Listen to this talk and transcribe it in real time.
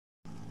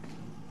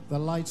The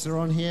lights are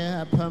on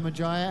here at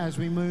Permajaya as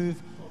we move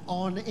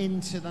on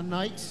into the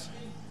night.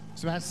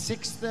 It's about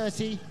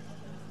 6:30.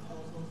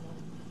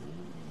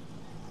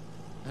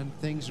 And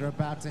things are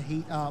about to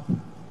heat up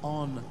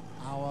on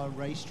our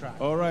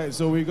racetrack. All right,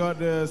 so we got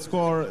the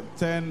score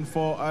 10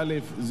 for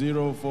Alieff,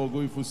 0 for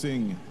Gui Fu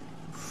Sing.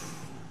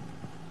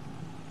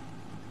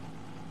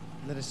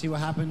 Let us see what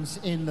happens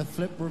in the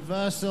flip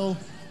reversal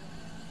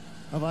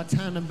of our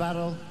tandem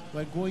battle,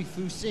 where Gui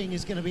Fu Sing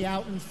is going to be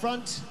out in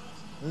front,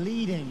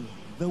 leading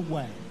the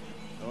way.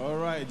 All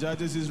right,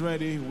 judges is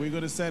ready. We're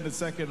going to send the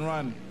second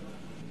run.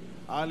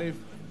 Alieff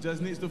just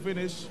needs to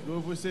finish.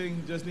 Gui Fu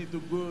Sing just need to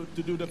go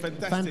to do the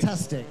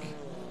fantastic.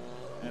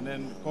 And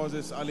then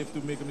causes Alieff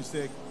to make a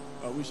mistake.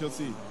 We shall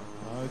see.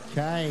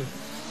 Okay,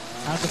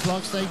 out the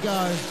blocks they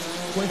go.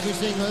 Gui Fu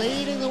Sing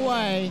leading the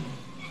way.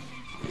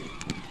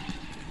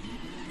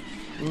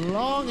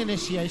 Long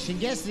initiation,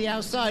 gets to the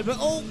outside, but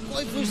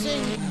Gui Fu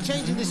Sing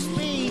changing the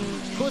speed,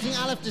 causing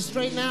Alieff to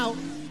straighten out.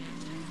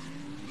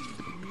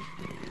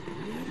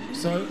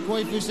 So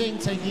Gui Fu Sing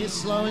taking it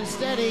slow and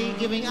steady,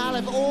 giving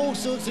Alieff all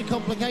sorts of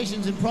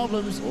complications and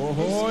problems. It's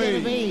going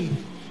to be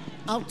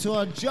up to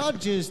our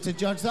judges to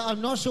judge that. I'm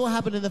not sure what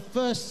happened in the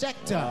first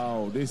sector.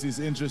 Wow, this is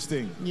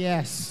interesting.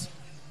 Yes.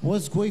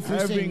 Was Gui Fu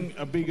Sing having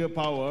a bigger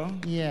power?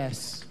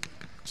 Yes.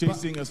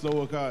 Chasing a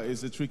slower car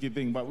is a tricky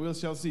thing, but we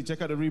shall see.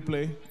 Check out the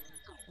replay.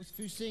 Was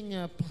Fu Sing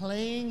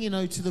playing,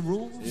 to the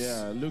rules?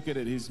 Yeah, look at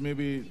it. He's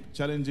maybe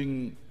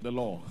challenging the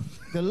law.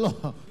 The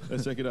law.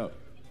 Let's check it out.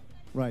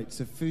 Right,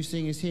 so Fu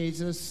Sing is here.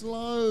 It's a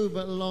slow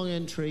but long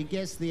entry,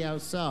 gets the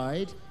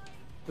outside,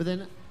 but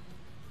then,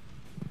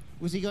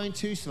 was he going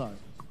too slow?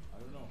 I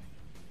don't know.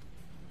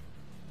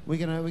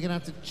 We're gonna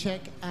have to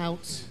check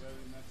out,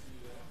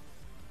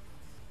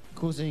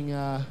 causing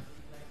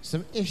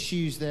some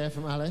issues there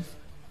from Alieff.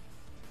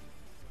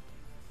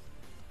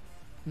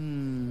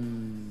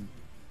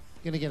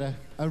 Gonna get a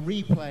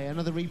replay,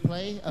 another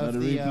replay of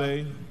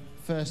the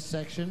first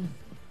section.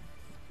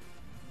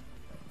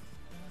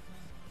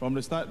 From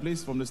the start,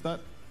 please, from the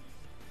start.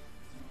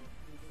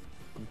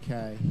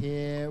 Okay,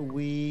 here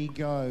we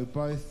go.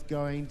 Both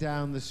going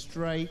down the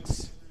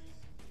straight.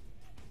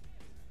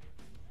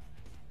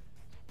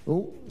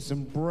 Oh,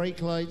 some brake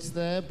lights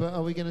there, but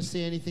are we going to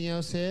see anything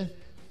else here?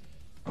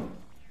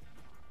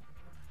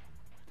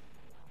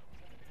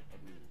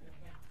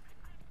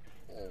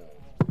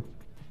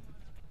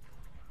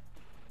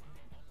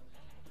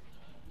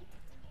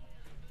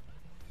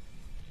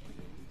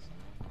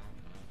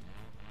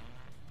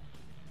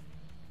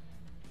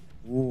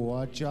 Oh,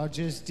 our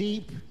judges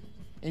deep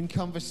in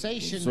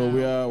conversation So now.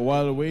 we are,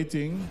 while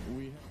waiting,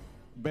 we have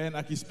Ben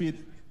Akispeed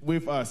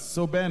with us.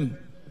 So Ben,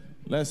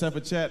 let's have a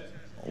chat.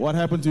 What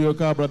happened to your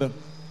car, brother?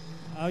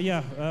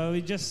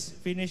 We just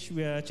finished.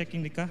 We are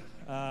checking the car.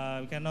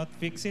 We cannot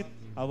fix it.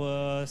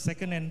 Our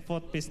second and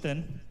fourth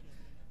piston,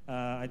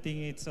 I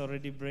think it's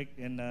already break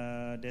and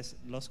there's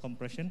lost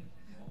compression.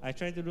 I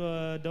tried to do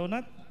a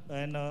donut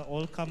and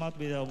all come out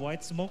with a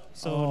white smoke,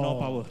 so no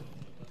power.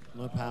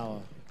 No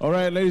power. All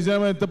right, ladies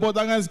and gentlemen, tepuk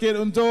tangan sikit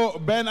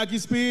untuk Ben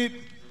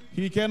Akispeed.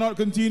 He cannot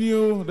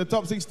continue the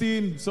top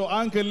 16. So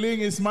Uncle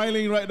Ling is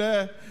smiling right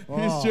there.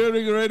 He's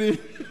cheering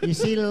already. You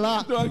see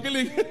luck. To Uncle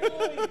Ling.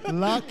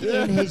 Luck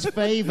in his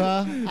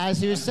favor. As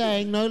he was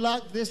saying, no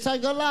luck, this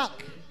time got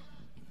luck.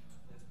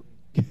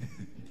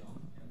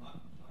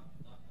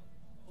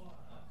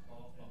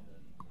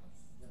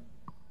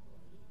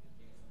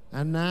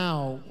 And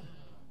now,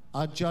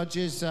 our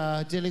judges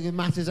are dealing with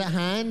matters at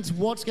hand.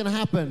 What's going to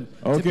happen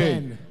to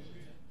Ben?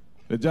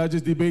 The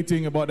judges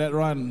debating about that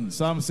run.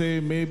 Some say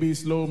maybe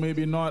slow,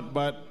 maybe not,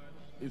 but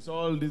it's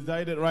all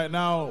decided right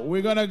now.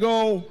 We're gonna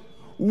go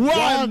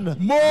one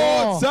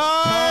more time.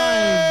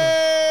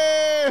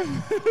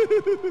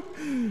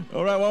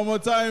 All right, one more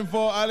time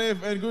for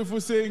Alieff and Gui Fu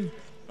Sing.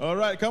 All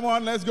right, come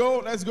on, let's go,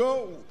 let's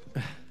go.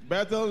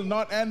 Battle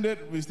not ended.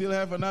 We still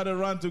have another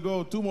run to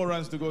go, 2 more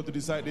runs to go to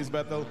decide this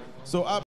battle. So up.